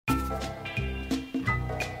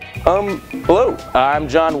Hello, I'm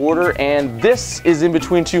John Warder, and this is In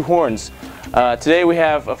Between Two Horns. Today we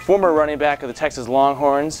have a former running back of the Texas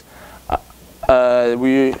Longhorns.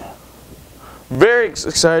 We're very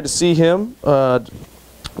excited to see him.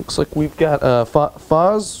 Looks like we've got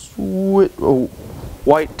Fozzy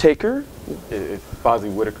Whittaker. It's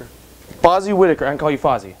Fozzy Whittaker. Fozzy Whittaker. I can call you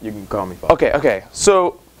Fozzy. You can call me Fozzy. Okay.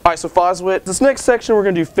 So, alright, so Fozzy Whit. This next section we're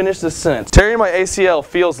going to do finish this sentence. Tearing my ACL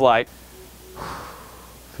feels like...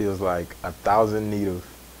 Feels like 1,000 needles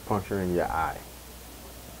puncturing your eye.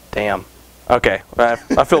 Damn. Okay, I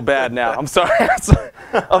feel bad now. I'm sorry.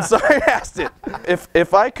 I'm sorry I asked it.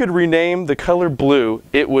 If I could rename the color blue,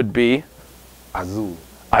 it would be... Azul.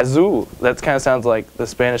 Azul. That kind of sounds like the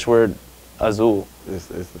Spanish word azul. It's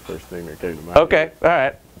the first thing that came to mind. Okay,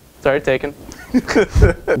 alright. Sorry, taken.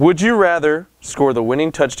 Would you rather score the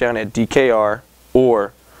winning touchdown at DKR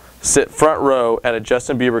or sit front row at a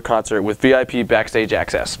Justin Bieber concert with VIP backstage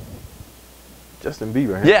access? Justin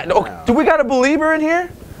Bieber. Yeah, no, do we got a believer in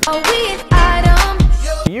here?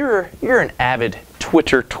 You're an avid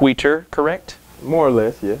Twitter tweeter, correct? More or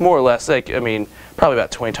less, yeah. More or less, like, I mean, probably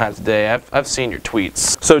about 20 times a day. I've seen your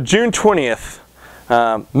tweets. So June 20th,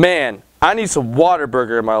 man, I need some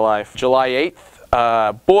Whataburger in my life. July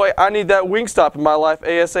 8th, boy, I need that Wingstop in my life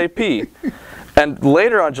ASAP. And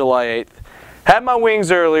later on July 8th, had my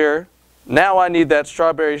wings earlier, now I need that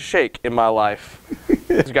strawberry shake in my life.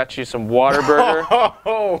 Got you some Whataburger.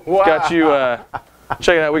 Oh, wow. Got you,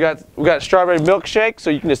 check it out, we got strawberry milkshake,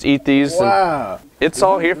 so you can just eat these. Wow. And it's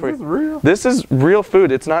all here for you. Is this real? This is real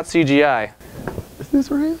food, it's not CGI. Is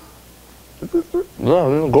this real? Is this real?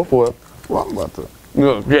 No, go for it. Well, I'm about to.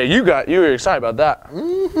 Yeah, you were excited about that.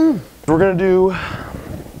 Mm-hmm. We're gonna do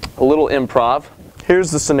a little improv.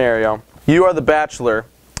 Here's the scenario. You are the bachelor,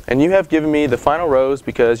 and you have given me the final rose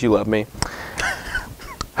because you love me.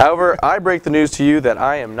 However, I break the news to you that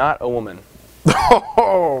I am not a woman.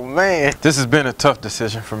 Oh, man. This has been a tough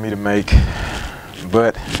decision for me to make,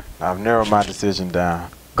 but I've narrowed my decision down.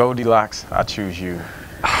 Goldilocks, I choose you.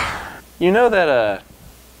 You know that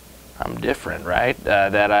I'm different, right?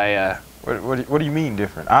 What do you mean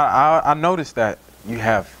different? I noticed that you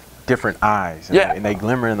have different eyes, and, yeah, and they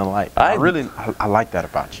glimmer in the light. I like that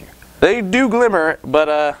about you. They do glimmer,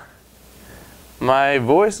 but my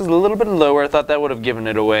voice is a little bit lower. I thought that would have given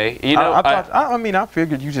it away. You know, I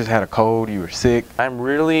figured you just had a cold, you were sick. I'm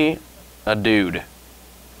really a dude.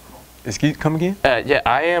 Excuse, come again? Yeah,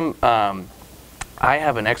 I am. I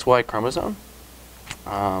have an XY chromosome.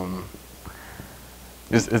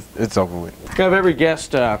 It's over with. I have every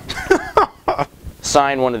guest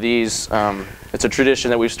sign one of these. It's a tradition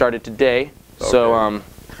that we've started today. Okay. So,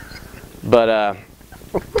 but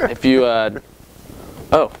if you,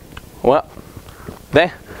 oh, well,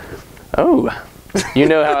 you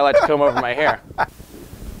know how I like to comb over my hair.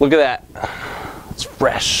 Look at that. It's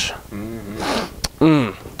fresh.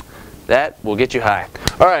 That will get you high.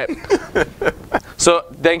 All right. So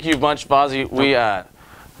thank you a bunch, Fozzy. We,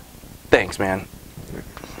 thanks, man.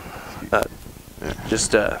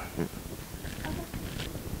 Just, All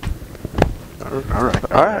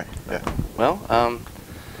right. Yeah. Well,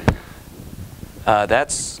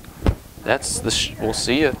 that's we'll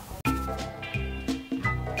see you.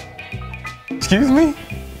 Excuse me?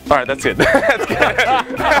 All right, that's it. That's good.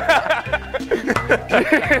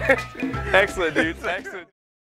 Excellent, dude. Excellent.